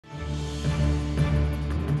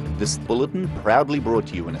This bulletin proudly brought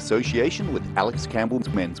to you in association with Alex Campbell's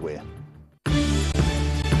Menswear.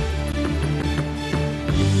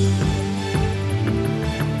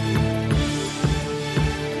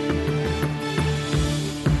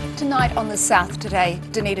 Tonight on the South Today,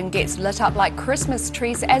 Dunedin gets lit up like Christmas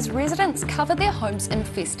trees as residents cover their homes in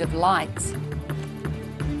festive lights.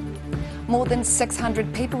 More than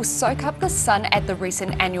 600 people soak up the sun at the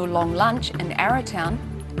recent annual long lunch in Arrowtown.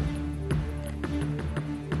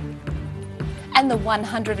 And the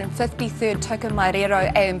 153rd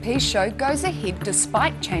Tokomairero A&P show goes ahead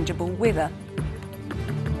despite changeable weather.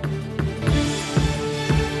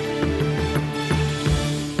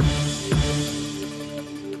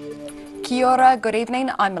 Kia ora, good evening,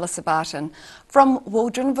 I'm Melissa Barton. From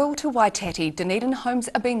Waldronville to Waitati, Dunedin homes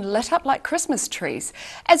are being lit up like Christmas trees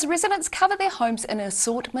as residents cover their homes in an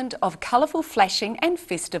assortment of colourful flashing and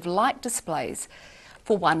festive light displays.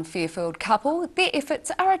 For one Fairfield couple, their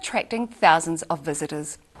efforts are attracting thousands of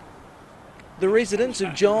visitors. The residents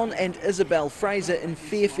of John and Isabel Fraser in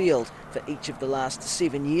Fairfield. For each of the last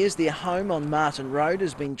 7 years, their home on Martin Road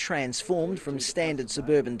has been transformed from standard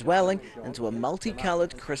suburban dwelling into a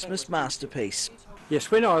multicoloured Christmas masterpiece. Yes,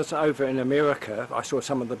 when I was over in America, I saw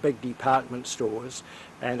some of the big department stores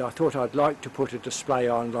and I thought I'd like to put a display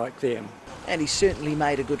on like them. And he certainly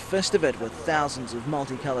made a good fist of it with thousands of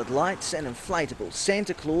multicoloured lights, an inflatable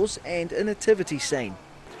Santa Claus and a nativity scene.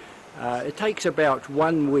 It takes about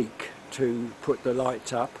 1 week to put the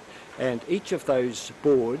lights up, and each of those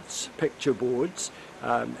boards, picture boards,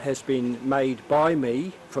 has been made by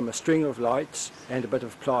me from a string of lights and a bit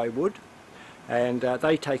of plywood, and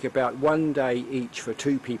they take about 1 day each for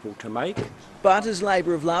 2 people to make. But his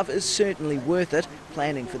labour of love is certainly worth it.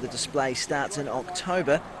 Planning for the display starts in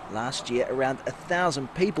October. Last year around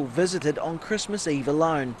 1,000 people visited on Christmas Eve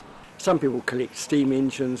alone. Some people collect steam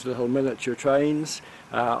engines, little miniature trains.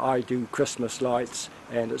 I do Christmas lights,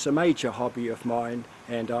 and it's a major hobby of mine,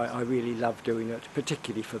 and I really love doing it,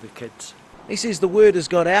 particularly for the kids. He says the word has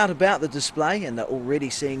got out about the display and they're already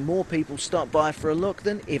seeing more people stop by for a look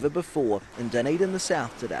than ever before. In Dunedin, the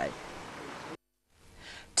South Today.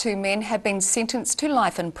 2 men have been sentenced to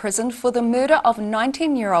life in prison for the murder of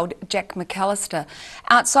 19-year-old Jack McAllister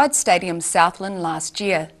outside Stadium Southland last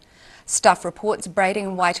year. Staff reports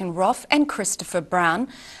Braden Whiting-Roth and Christopher Brown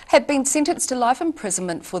have been sentenced to life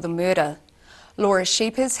imprisonment for the murder. Laura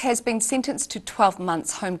Sheepers has been sentenced to 12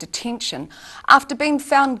 months home detention after being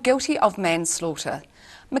found guilty of manslaughter.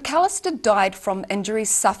 McAllister died from injuries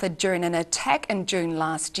suffered during an attack in June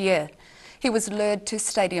last year. He was lured to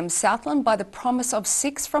Stadium Southland by the promise of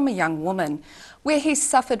sex from a young woman, where he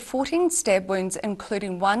suffered 14 stab wounds,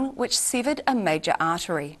 including one which severed a major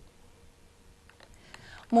artery.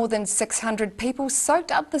 More than 600 people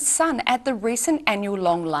soaked up the sun at the recent annual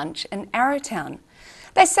long lunch in Arrowtown.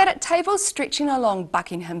 They sat at tables stretching along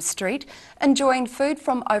Buckingham Street, enjoying food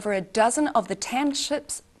from over a dozen of the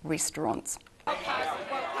township's restaurants.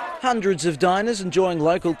 Hundreds of diners enjoying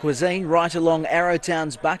local cuisine right along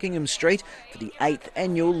Arrowtown's Buckingham Street for the 8th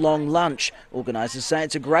annual long lunch. Organisers say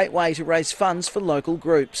it's a great way to raise funds for local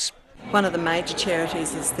groups. One of the major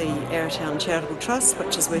charities is the Arrowtown Charitable Trust,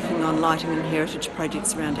 which is working on lighting and heritage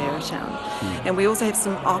projects around Arrowtown. And we also have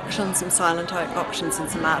some auctions, some silent auctions and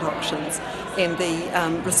some art auctions. And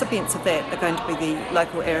the recipients of that are going to be the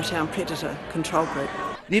local Arrowtown Predator Control Group.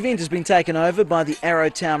 The event has been taken over by the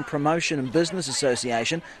Arrowtown Promotion and Business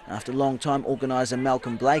Association after long-time organiser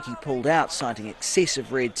Malcolm Blakey pulled out, citing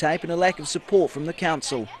excessive red tape and a lack of support from the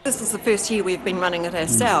council. This is the first year we've been running it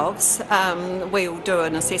ourselves. We'll do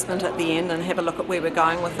an assessment at the end and have a look at where we're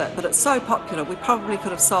going with it. But it's so popular, we probably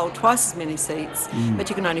could have sold twice as many seats, but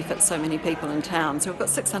you can only fit so many people in town. So we've got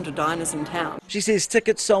 600 diners in town. She says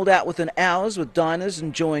tickets sold out within hours, with diners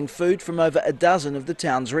enjoying food from over a dozen of the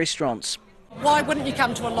town's restaurants. Why wouldn't you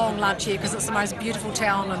come to a long lunch here? Because it's the most beautiful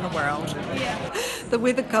town in the world. Yeah. The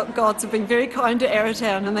weather gods have been very kind to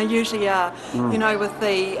Arrowtown, and they usually are. You know, with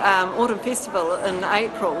the Autumn Festival in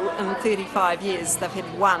April, in 35 years, they've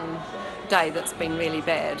had one day that's been really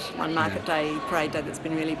bad, one market day, parade day that's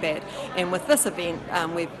been really bad. And with this event,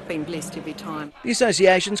 we've been blessed every time. The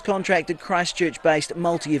association's contracted Christchurch-based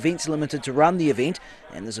Multi-Events Limited to run the event,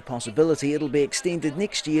 and there's a possibility it'll be extended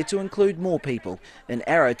next year to include more people. In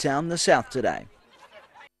Arrowtown, the South Today.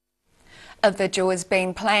 A vigil is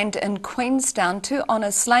being planned in Queenstown to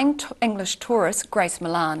honour slain English tourist Grace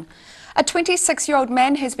Milan. A 26-year-old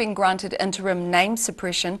man has been granted interim name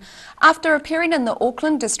suppression after appearing in the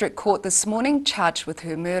Auckland District Court this morning charged with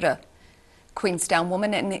her murder. Queenstown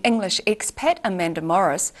woman and English expat Amanda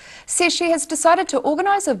Morris says she has decided to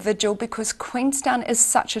organise a vigil because Queenstown is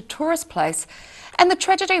such a tourist place and the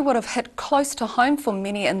tragedy would have hit close to home for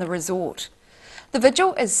many in the resort. The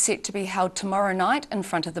vigil is set to be held tomorrow night in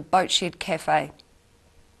front of the Boatshed Cafe.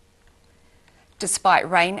 Despite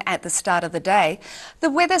rain at the start of the day,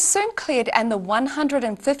 the weather soon cleared and the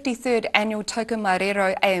 153rd annual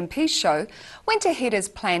Tokomarero A&P show went ahead as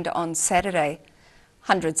planned on Saturday.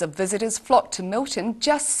 Hundreds of visitors flocked to Milton,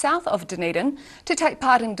 just south of Dunedin, to take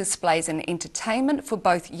part in displays and entertainment for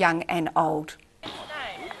both young and old.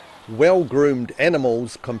 Well-groomed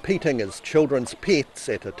animals competing as children's pets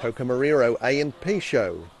at a Tokomarero A&P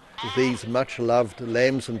show. These much-loved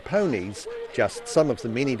lambs and ponies, just some of the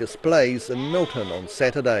many displays in Milton on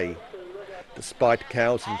Saturday. Despite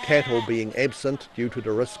cows and cattle being absent due to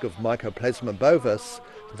the risk of Mycoplasma bovis,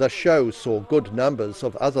 the show saw good numbers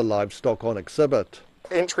of other livestock on exhibit.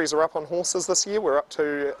 Entries are up on horses this year. We're up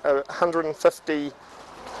to 150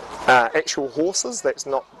 actual horses. That's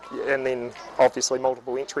not, and then obviously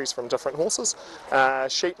multiple entries from different horses.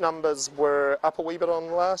 Sheep numbers were up a wee bit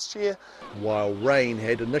on last year. While rain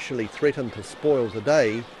had initially threatened to spoil the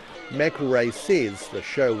day, McElray says the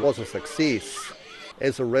show was a success.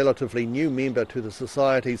 As a relatively new member to the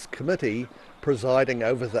Society's committee, presiding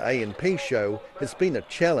over the A&P show has been a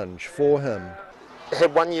challenge for him. I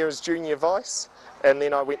had 1 year as junior vice, and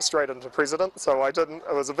then I went straight into president, so it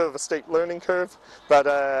was a bit of a steep learning curve, but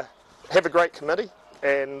have a great committee,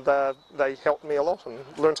 and they helped me a lot and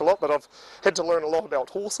learnt a lot, but I've had to learn a lot about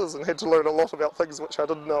horses and had to learn a lot about things which I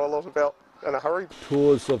didn't know a lot about in a hurry.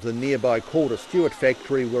 Tours of the nearby Calder Stewart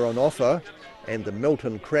factory were on offer, and the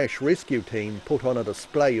Milton Crash Rescue Team put on a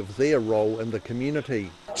display of their role in the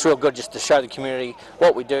community. It's real good just to show the community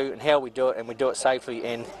what we do and how we do it, and we do it safely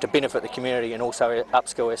and to benefit the community and also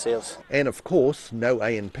upskill ourselves. And of course, no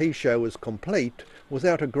A&P show is complete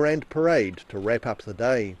without a grand parade to wrap up the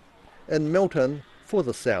day. In Milton, for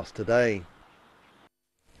the South Today.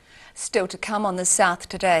 Still to come on the South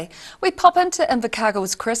Today, we pop into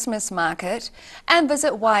Invercargill's Christmas market and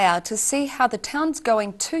visit Waiau to see how the town's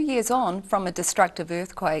going 2 years on from a destructive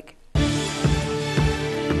earthquake.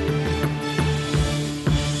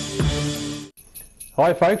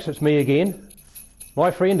 Hi folks, it's me again. My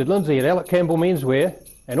friend Lindsay at Alec Campbell Menswear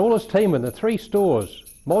and all his team in the 3 stores,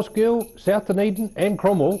 Mosgiel, South Dunedin and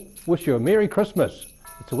Cromwell, wish you a Merry Christmas.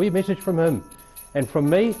 It's a wee message from him. And from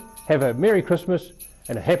me, have a Merry Christmas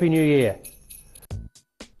and a Happy New Year.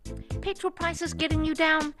 Petrol prices getting you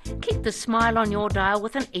down? Keep the smile on your dial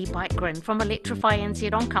with an e-bike grin from Electrify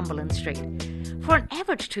NZ on Cumberland Street. For an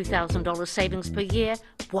average $2,000 savings per year,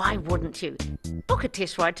 why wouldn't you? Book a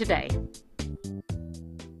test ride today.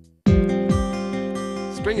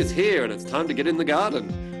 Spring is here and it's time to get in the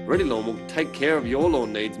garden. Ready Lawn will take care of your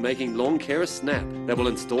lawn needs, making Lawn Care a snap that will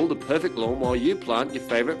install the perfect lawn while you plant your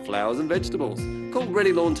favourite flowers and vegetables. Call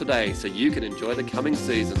Ready Lawn today so you can enjoy the coming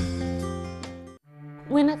season.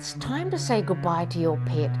 When it's time to say goodbye to your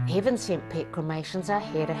pet, Heaven Sent Pet Cremations are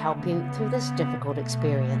here to help you through this difficult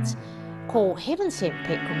experience. Call Heaven Sent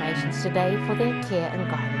Pet Cremations today for their care and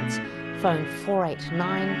guidance. Phone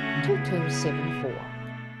 489 2274.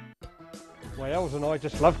 My Els and I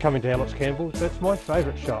just love coming to Alex Campbell's. That's my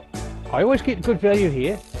favourite shop. I always get good value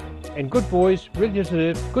here, and good boys really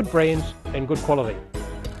deserve good brands and good quality.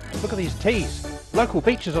 Look at these tees. Local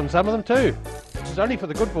beaches on some of them too. This is only for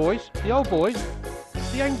the good boys, the old boys,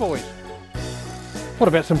 the young boys. What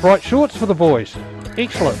about some bright shorts for the boys?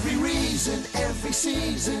 Excellent. Every reason, every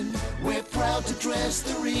season, we're proud to dress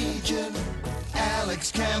the region.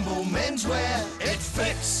 Alex Campbell Menswear, it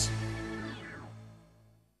fits.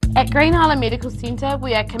 At Green Island Medical Centre,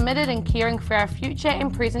 we are committed in caring for our future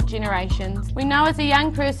and present generations. We know as a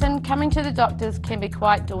young person, coming to the doctors can be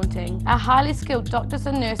quite daunting. Our highly skilled doctors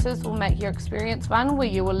and nurses will make your experience one where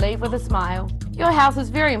you will leave with a smile. Your health is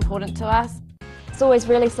very important to us. It's always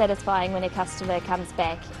really satisfying when a customer comes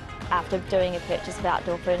back after doing a purchase of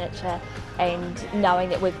outdoor furniture and knowing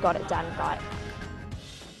that we've got it done right.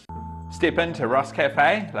 Step into Ross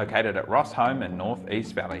Cafe, located at Ross Home in North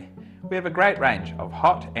East Valley. We have a great range of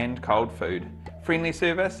hot and cold food, friendly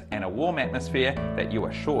service and a warm atmosphere that you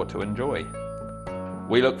are sure to enjoy.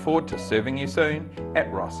 We look forward to serving you soon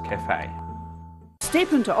at Ross Cafe.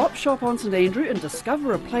 Step into Op Shop on St Andrew and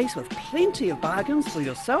discover a place with plenty of bargains for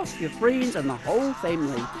yourself, your friends and the whole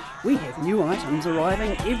family. We have new items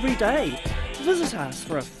arriving every day. Visit us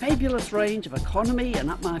for a fabulous range of economy and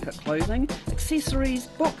upmarket clothing, accessories,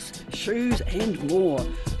 books, shoes and more.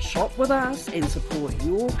 Shop with us and support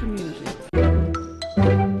your community.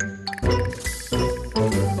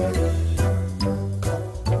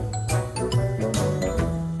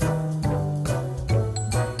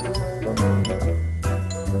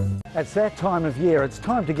 It's that time of year. It's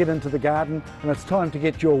time to get into the garden, and it's time to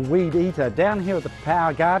get your weed eater. Down here at the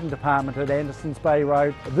Power Garden Department at Andersons Bay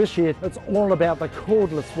Road, this year it's all about the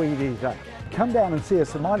cordless weed eater. Come down and see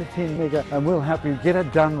us at Mitre 10 Mega and we'll help you get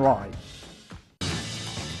it done right.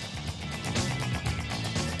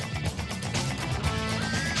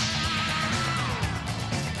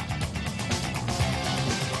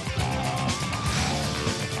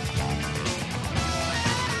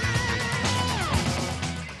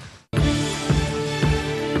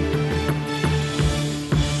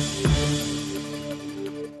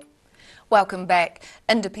 Welcome back.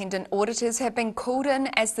 Independent auditors have been called in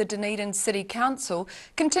as the Dunedin City Council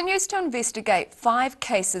continues to investigate 5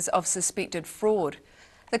 cases of suspected fraud.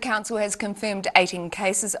 The council has confirmed 18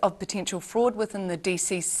 cases of potential fraud within the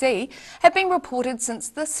DCC have been reported since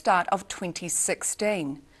the start of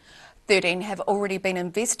 2016. 13 have already been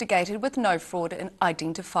investigated with no fraud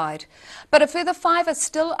identified, but a further 5 are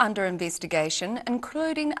still under investigation,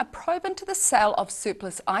 including a probe into the sale of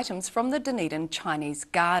surplus items from the Dunedin Chinese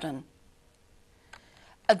Garden.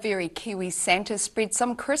 A very Kiwi Santa spread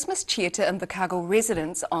some Christmas cheer to Invercargill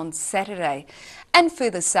residents on Saturday, and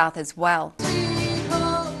further south as well.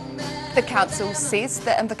 The council says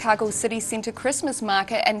the Invercargill City Centre Christmas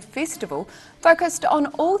Market and Festival focused on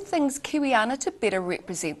all things Kiwiana to better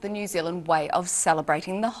represent the New Zealand way of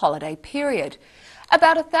celebrating the holiday period.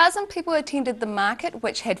 About 1,000 people attended the market,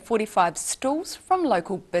 which had 45 stalls from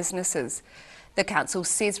local businesses. The council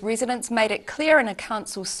says residents made it clear in a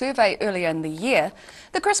council survey earlier in the year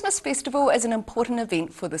the Christmas festival is an important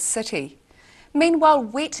event for the city. Meanwhile,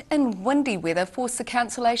 wet and windy weather forced the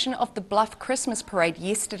cancellation of the Bluff Christmas Parade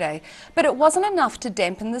yesterday, but it wasn't enough to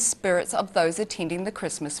dampen the spirits of those attending the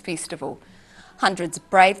Christmas festival. Hundreds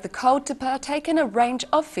braved the cold to partake in a range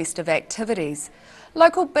of festive activities.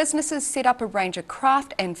 Local businesses set up a range of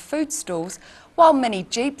craft and food stalls, while mini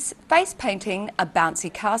jeeps, face painting, a bouncy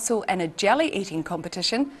castle and a jelly eating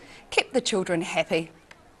competition kept the children happy.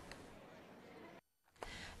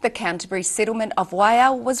 The Canterbury settlement of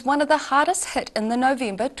Waiau was one of the hardest hit in the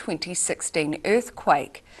November 2016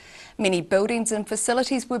 earthquake. Many buildings and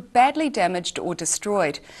facilities were badly damaged or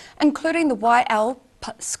destroyed, including the Waiau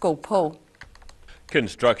school pool.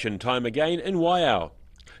 Construction time again in Waiau.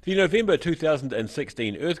 The November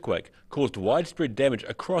 2016 earthquake caused widespread damage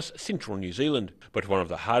across central New Zealand, but one of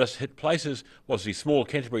the hardest hit places was the small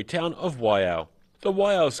Canterbury town of Waiau. The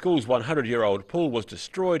Waiau School's 100-year-old pool was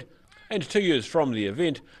destroyed, and 2 years from the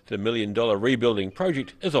event, the $1 million rebuilding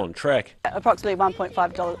project is on track. Approximately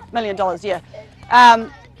 $1.5 million a year.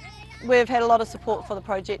 We've had a lot of support for the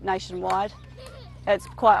project nationwide. It's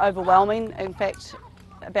quite overwhelming, in fact,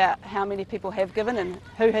 about how many people have given and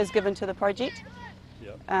who has given to the project.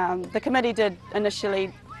 The committee did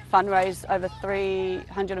initially fundraise over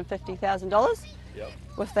 $350,000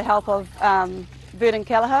 with the help of Verdon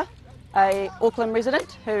Kelleher, a Auckland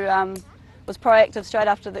resident who was proactive straight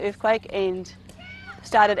after the earthquake and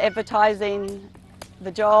started advertising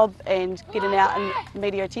the job and getting out in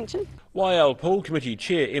media attention. Waiau Pool Committee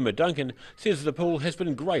Chair Emma Duncan says the pool has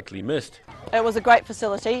been greatly missed. It was a great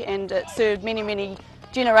facility and it served many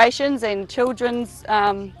generations and children's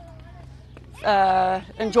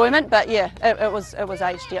enjoyment, but yeah, it was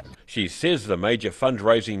aged, yep. She says the major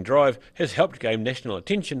fundraising drive has helped gain national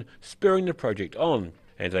attention, spurring the project on,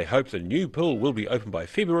 and they hope the new pool will be open by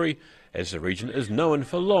February, as the region is known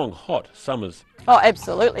for long, hot summers. Oh,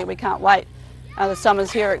 absolutely, we can't wait. The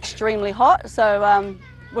summers here are extremely hot, so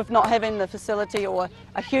with not having the facility or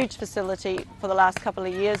a huge facility for the last couple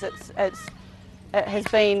of years, it has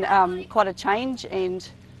been quite a change, and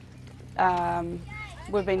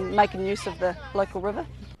we've been making use of the local river.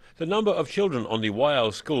 The number of children on the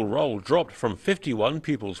Waiau school roll dropped from 51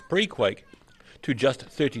 pupils pre-quake to just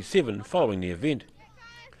 37 following the event.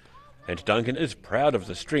 And Duncan is proud of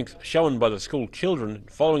the strength shown by the school children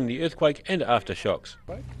following the earthquake and aftershocks.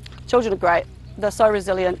 Children are great. They're so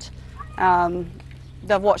resilient.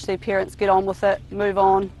 They've watched their parents get on with it, move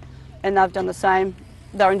on, and they've done the same.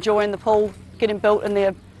 They're enjoying the pool getting built in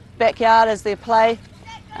their backyard as their play.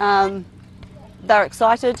 They're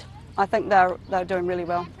excited. I think they're doing really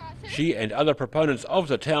well. She and other proponents of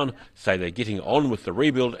the town say they're getting on with the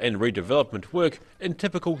rebuild and redevelopment work in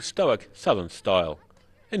typical stoic southern style.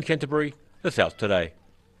 In Canterbury, the South Today.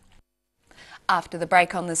 After the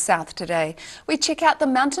break on the South Today, we check out the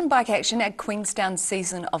mountain bike action at Queenstown's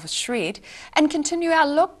season of Shred and continue our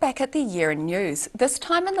look back at the year in news, this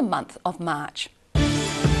time in the month of March.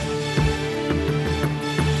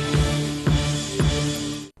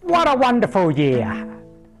 What a wonderful year!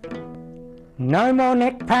 No more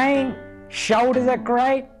neck pain, shoulders are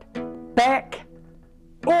great, back,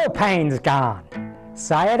 all pain's gone.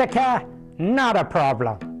 Sciatica, not a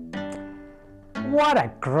problem. What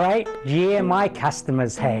a great year my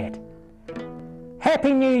customers had.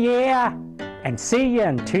 Happy New Year and see you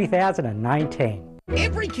in 2019.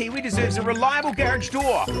 Every Kiwi deserves a reliable garage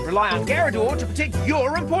door. Rely on Garador to protect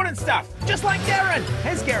your important stuff. Just like Darren.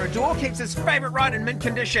 His Garador keeps his favourite ride in mint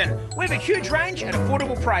condition. We have a huge range at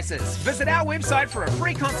affordable prices. Visit our website for a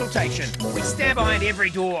free consultation. We stand behind every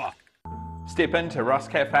door. Step into Ross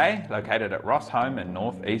Cafe, located at Ross Home in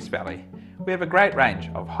North East Valley. We have a great range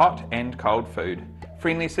of hot and cold food,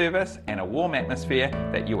 friendly service and a warm atmosphere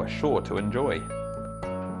that you are sure to enjoy.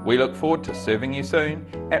 We look forward to serving you soon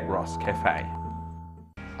at Ross Cafe.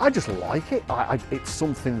 I just like it. It's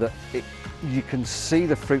something that you can see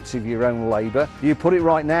the fruits of your own labour. You put it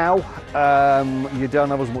right now, you don't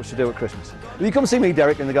have as much to do at Christmas. If you come see me,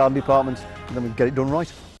 Derek, in the garden department, and then we get it done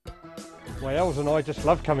right. My Els and I just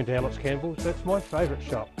love coming to Alex Campbell's. That's my favourite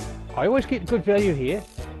shop. I always get good value here,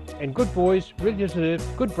 and good boys really deserve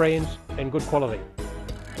good brands and good quality.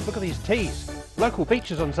 Look at these tees. Local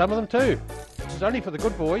beaches on some of them too. This is only for the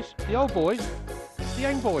good boys, the old boys, the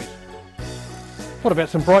young boys. What about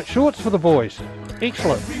some bright shorts for the boys?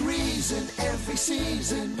 Excellent. Every reason, every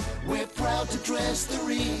season, we're proud to dress the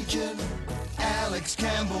region. Alex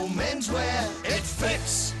Campbell Menswear, it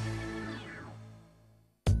fits.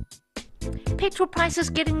 Petrol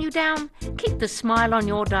prices getting you down? Keep the smile on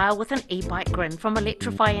your dial with an e-bike grin from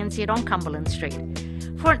Electrify NZ on Cumberland Street.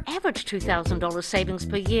 For an average $2,000 savings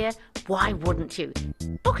per year, why wouldn't you?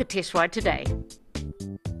 Book a test ride today.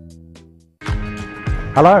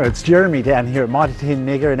 Hello, it's Jeremy down here at Mitre 10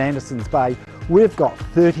 Mega in Andersons Bay. We've got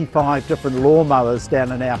 35 different lawnmowers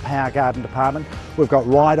down in our power garden department. We've got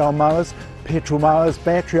ride-on mowers, petrol mowers,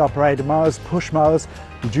 battery operated mowers, push mowers.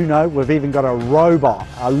 Did you know we've even got a robot,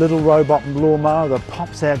 a little robot lawnmower that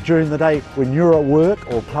pops out during the day when you're at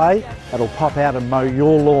work or play. It'll pop out and mow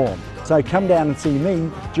your lawn. So come down and see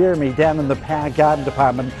me, Jeremy, down in the power garden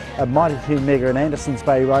department at Mitre 10 Mega in Andersons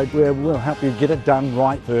Bay Road, where we'll help you get it done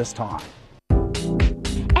right first time.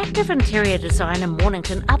 Active Interior Design in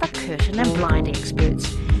Mornington are the curtain and blind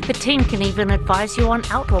experts. The team can even advise you on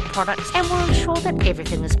outdoor products and will ensure that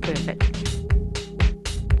everything is perfect.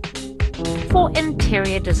 For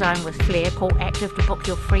interior design with flair, call Active to book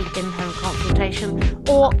your free in-home consultation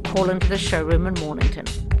or call into the showroom in Mornington.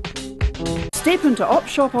 Step into Op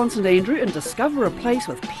Shop on St Andrew and discover a place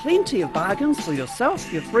with plenty of bargains for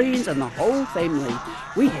yourself, your friends and the whole family.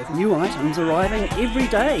 We have new items arriving every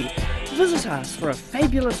day. Visit us for a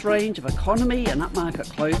fabulous range of economy and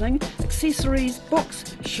upmarket clothing, accessories,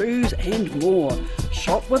 books, shoes and more.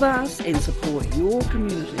 Shop with us and support your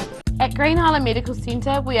community. At Green Island Medical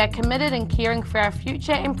Centre, we are committed in caring for our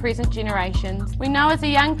future and present generations. We know as a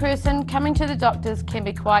young person, coming to the doctors can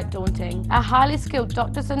be quite daunting. Our highly skilled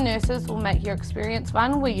doctors and nurses will make your experience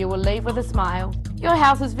one where you will leave with a smile. Your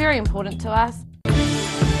health is very important to us.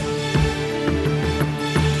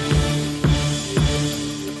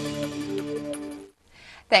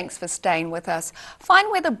 Thanks for staying with us. Fine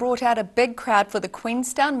weather brought out a big crowd for the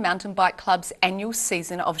Queenstown Mountain Bike Club's annual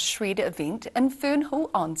season of Shred event in Fernhill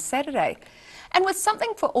on Saturday. And with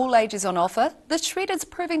something for all ages on offer, the Shred is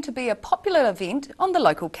proving to be a popular event on the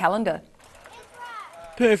local calendar.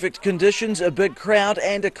 Perfect conditions, a big crowd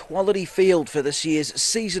and a quality field for this year's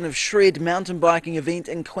Season of Shred mountain biking event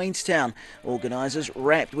in Queenstown. Organisers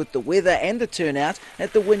wrapped with the weather and the turnout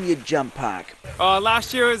at the Wynyard Jump Park.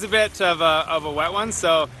 Last year was a bit of a wet one,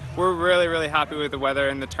 so we're really happy with the weather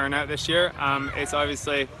and the turnout this year. It's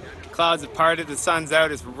obviously clouds have parted, the sun's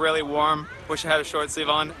out, it's really warm. Wish I had a short sleeve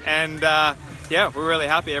on, and yeah, we're really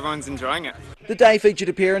happy. Everyone's enjoying it. The day featured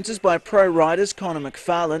appearances by pro riders Connor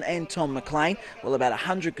McFarlane and Tom McLean, while about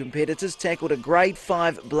 100 competitors tackled a Grade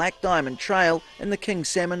 5 Black Diamond Trail in the King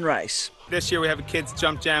Salmon Race. This year we have a kids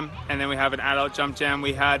jump jam and then we have an adult jump jam.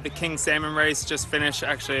 We had the King Salmon Race just finished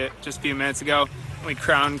actually just a few minutes ago. We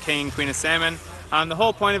crowned King and Queen of Salmon. The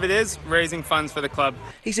whole point of it is raising funds for the club.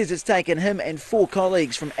 He says it's taken him and 4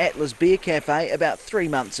 colleagues from Atlas Beer Cafe about 3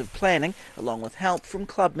 months of planning, along with help from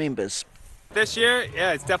club members. This year,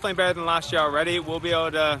 yeah, it's definitely better than last year already. We'll be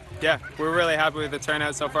able to, yeah, we're really happy with the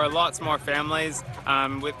turnout so far. Lots more families.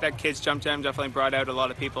 With that kids jump jam definitely brought out a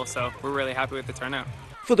lot of people, so we're really happy with the turnout.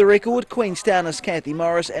 For the record, Queenstowners Kathy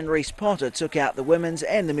Morris and Reese Potter took out the women's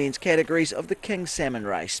and the men's categories of the King Salmon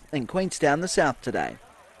Race in Queenstown, the South today.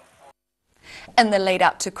 In the lead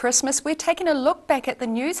up to Christmas, we're taking a look back at the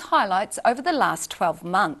news highlights over the last 12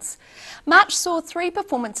 months. March saw 3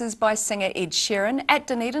 performances by singer Ed Sheeran at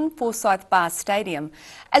Dunedin Forsyth Bar Stadium,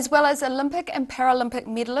 as well as Olympic and Paralympic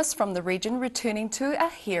medalists from the region returning to a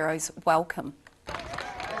hero's welcome.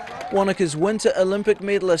 Wanaka's Winter Olympic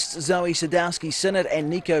medalists Zoe Sadowski-Sinnott and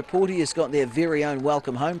Nico Porteous got their very own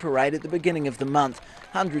welcome home parade at the beginning of the month.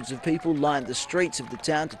 Hundreds of people lined the streets of the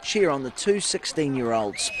town to cheer on the two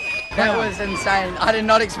 16-year-olds. That was insane. I did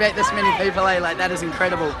not expect this many people, like that is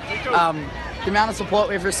incredible. The amount of support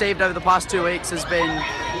we've received over the past 2 weeks has been,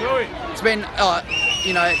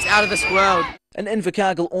 it's out of this world. An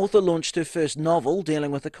Invercargill author launched her first novel dealing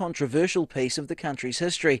with a controversial piece of the country's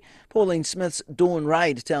history. Pauline Smith's Dawn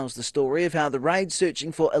Raid tells the story of how the raid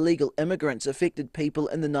searching for illegal immigrants affected people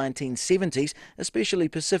in the 1970s, especially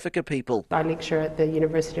Pacifica people. I lecture at the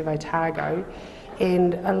University of Otago,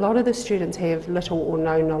 and a lot of the students have little or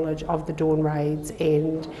no knowledge of the Dawn Raids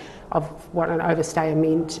and of what an overstayer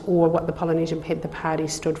meant or what the Polynesian Panther Party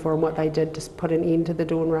stood for and what they did to put an end to the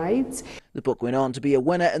Dawn Raids. The book went on to be a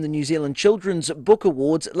winner in the New Zealand Children's Book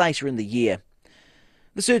Awards later in the year.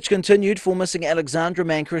 The search continued for missing Alexandra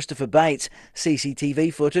man Christopher Bates.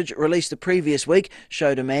 CCTV footage released the previous week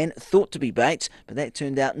showed a man thought to be Bates, but that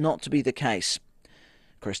turned out not to be the case.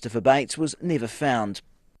 Christopher Bates was never found.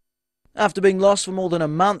 After being lost for more than a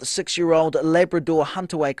month, 6-year-old Labrador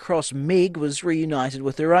Huntaway Cross Meg was reunited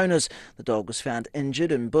with her owners. The dog was found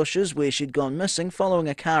injured in bushes where she'd gone missing following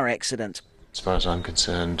a car accident. As far as I'm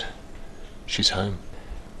concerned, she's home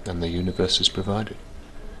and the universe has provided.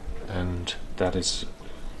 And that is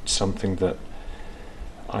something that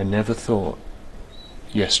I never thought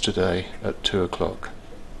yesterday at 2 o'clock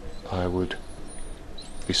I would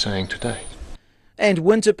be saying today. And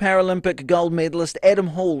Winter Paralympic gold medalist Adam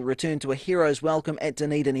Hall returned to a hero's welcome at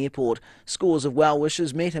Dunedin Airport. Scores of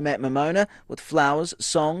well-wishers met him at Momona with flowers,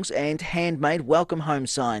 songs and handmade welcome home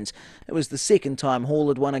signs. It was the second time Hall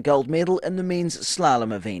had won a gold medal in the men's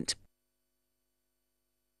slalom event.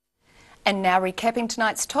 And now recapping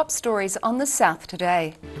tonight's top stories on the South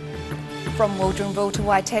today. From Waldronville to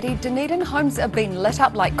Waitati, Dunedin homes are being lit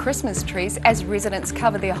up like Christmas trees as residents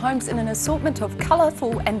cover their homes in an assortment of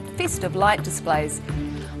colourful and festive light displays.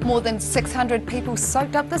 More than 600 people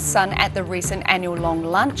soaked up the sun at the recent annual long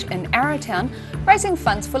lunch in Arrowtown, raising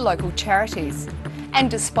funds for local charities. And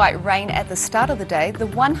despite rain at the start of the day, the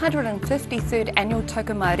 153rd annual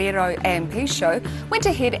Tokomarero AMP show went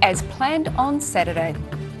ahead as planned on Saturday.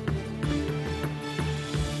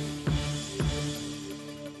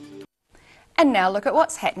 And now look at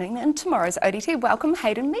what's happening in tomorrow's ODT. Welcome,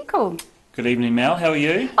 Hayden Meikle. Good evening, Mel. How are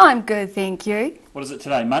you? I'm good, thank you. What is it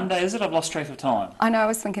today? Monday, is it? I've lost track of time. I know, I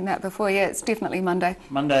was thinking that before. Yeah, it's definitely Monday.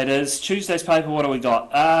 Monday it is. Tuesday's paper, what do we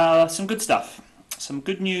got? Some good stuff. Some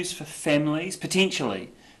good news for families,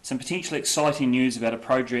 potentially. Some potentially exciting news about a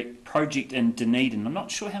project in Dunedin. I'm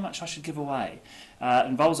not sure how much I should give away. It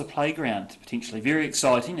involves a playground, potentially. Very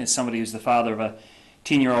exciting, as somebody who's the father of a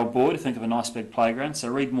 10-year-old boy to think of a nice big playground. So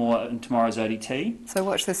read more in tomorrow's ODT. So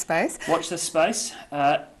watch this space. Watch this space.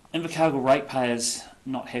 Invercargill ratepayers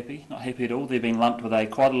not happy at all. They've been lumped with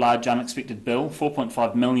quite a large unexpected bill,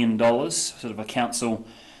 $4.5 million, sort of a council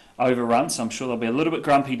overrun. So I'm sure they'll be a little bit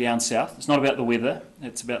grumpy down south. It's not about the weather,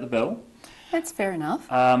 it's about the bill. That's fair enough.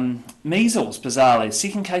 Measles, bizarrely.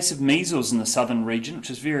 Second case of measles in the southern region, which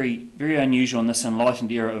is very, very unusual in this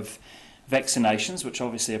enlightened era of vaccinations, which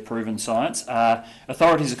obviously are proven science.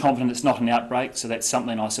 Authorities are confident it's not an outbreak, so that's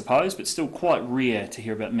something, I suppose, but still quite rare to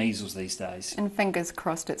hear about measles these days. And fingers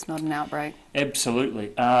crossed it's not an outbreak.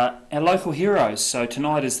 Absolutely. Our local heroes. So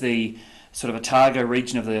tonight is the sort of Otago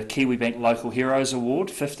region of the Kiwibank Local Heroes Award.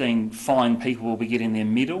 15 fine people will be getting their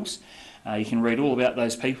medals. You can read all about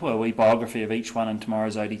those people, a wee biography of each one in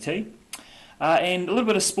tomorrow's ODT. And a little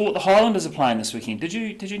bit of sport. The Highlanders are playing this weekend. Did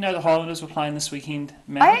you know the Highlanders were playing this weekend,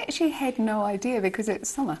 Mel? I actually had no idea because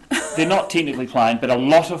it's summer. They're not technically playing, but a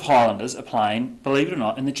lot of Highlanders are playing, believe it or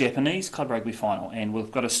not, in the Japanese Club Rugby final. And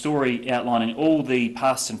we've got a story outlining all the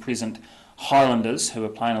past and present Highlanders who are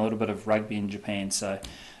playing a little bit of rugby in Japan. So a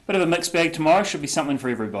bit of a mixed bag tomorrow. Should be something for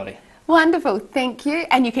everybody. Wonderful, thank you.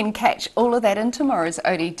 And you can catch all of that in tomorrow's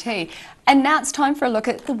ODT. And now it's time for a look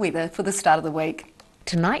at the weather for the start of the week.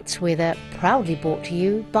 Tonight's weather proudly brought to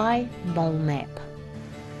you by Mole Map.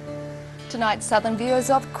 Tonight's southern view is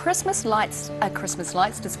of Christmas lights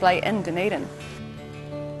display in Dunedin.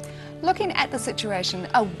 Looking at the situation,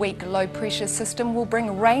 a weak low pressure system will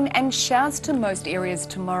bring rain and showers to most areas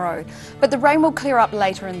tomorrow, but the rain will clear up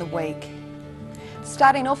later in the week.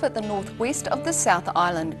 Starting off at the northwest of the South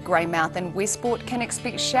Island, Greymouth and Westport can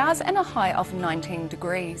expect showers and a high of 19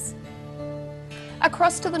 degrees.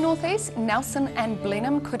 Across to the northeast, Nelson and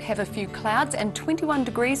Blenheim could have a few clouds and 21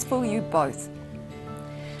 degrees for you both.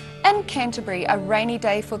 In Canterbury, a rainy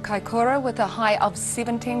day for Kaikoura with a high of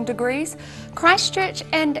 17 degrees. Christchurch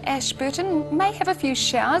and Ashburton may have a few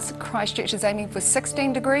showers. Christchurch is aiming for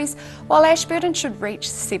 16 degrees, while Ashburton should reach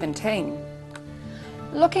 17.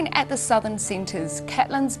 Looking at the southern centres,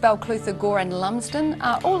 Catlins, Balclutha, Gore and Lumsden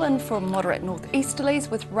are all in for moderate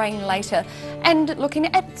northeasterlies with rain later and looking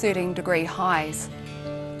at 13-degree highs.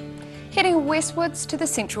 Heading westwards to the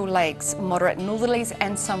Central Lakes, moderate northerlies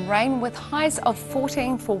and some rain with highs of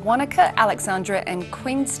 14 for Wanaka, Alexandra and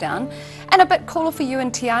Queenstown, and a bit cooler for you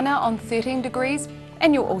in Tiana on 13 degrees,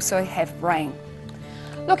 and you'll also have rain.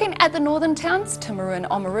 Looking at the northern towns, Timaru and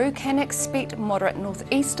Oamaru can expect moderate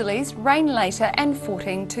northeasterlies, rain later and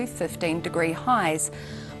 14 to 15 degree highs.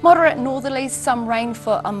 Moderate northerlies, some rain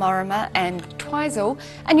for Amarama and Twizel,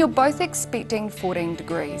 and you're both expecting 14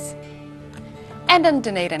 degrees. And in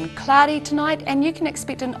Dunedin, cloudy tonight and you can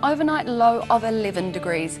expect an overnight low of 11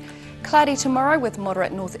 degrees. Cloudy tomorrow with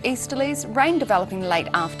moderate northeasterlies, rain developing late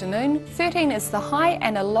afternoon, 13 is the high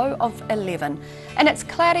and a low of 11. And it's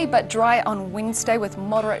cloudy but dry on Wednesday with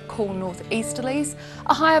moderate cool northeasterlies,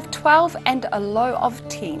 a high of 12 and a low of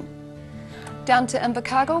 10. Down to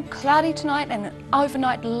Invercargill, cloudy tonight and an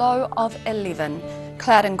overnight low of 11.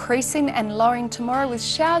 Cloud increasing and lowering tomorrow with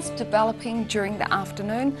showers developing during the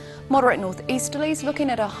afternoon. Moderate northeasterlies looking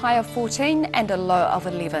at a high of 14 and a low of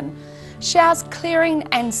 11. Showers clearing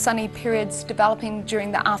and sunny periods developing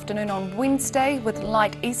during the afternoon on Wednesday with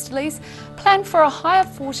light easterlies. Plan for a high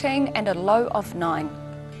of 14 and a low of 9.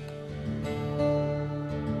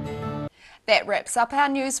 That wraps up our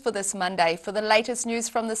news for this Monday. For the latest news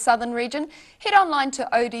from the southern region, head online to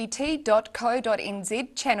odt.co.nz,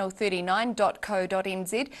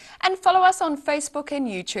 channel39.co.nz, and follow us on Facebook and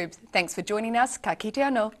YouTube. Thanks for joining us. Ka kite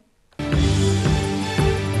anō.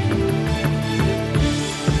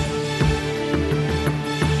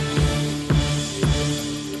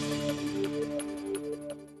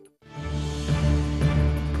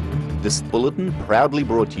 This bulletin proudly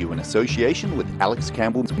brought to you in association with Alex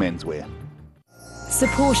Campbell's Menswear.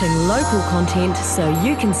 Supporting local content so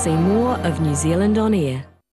you can see more of New Zealand on air.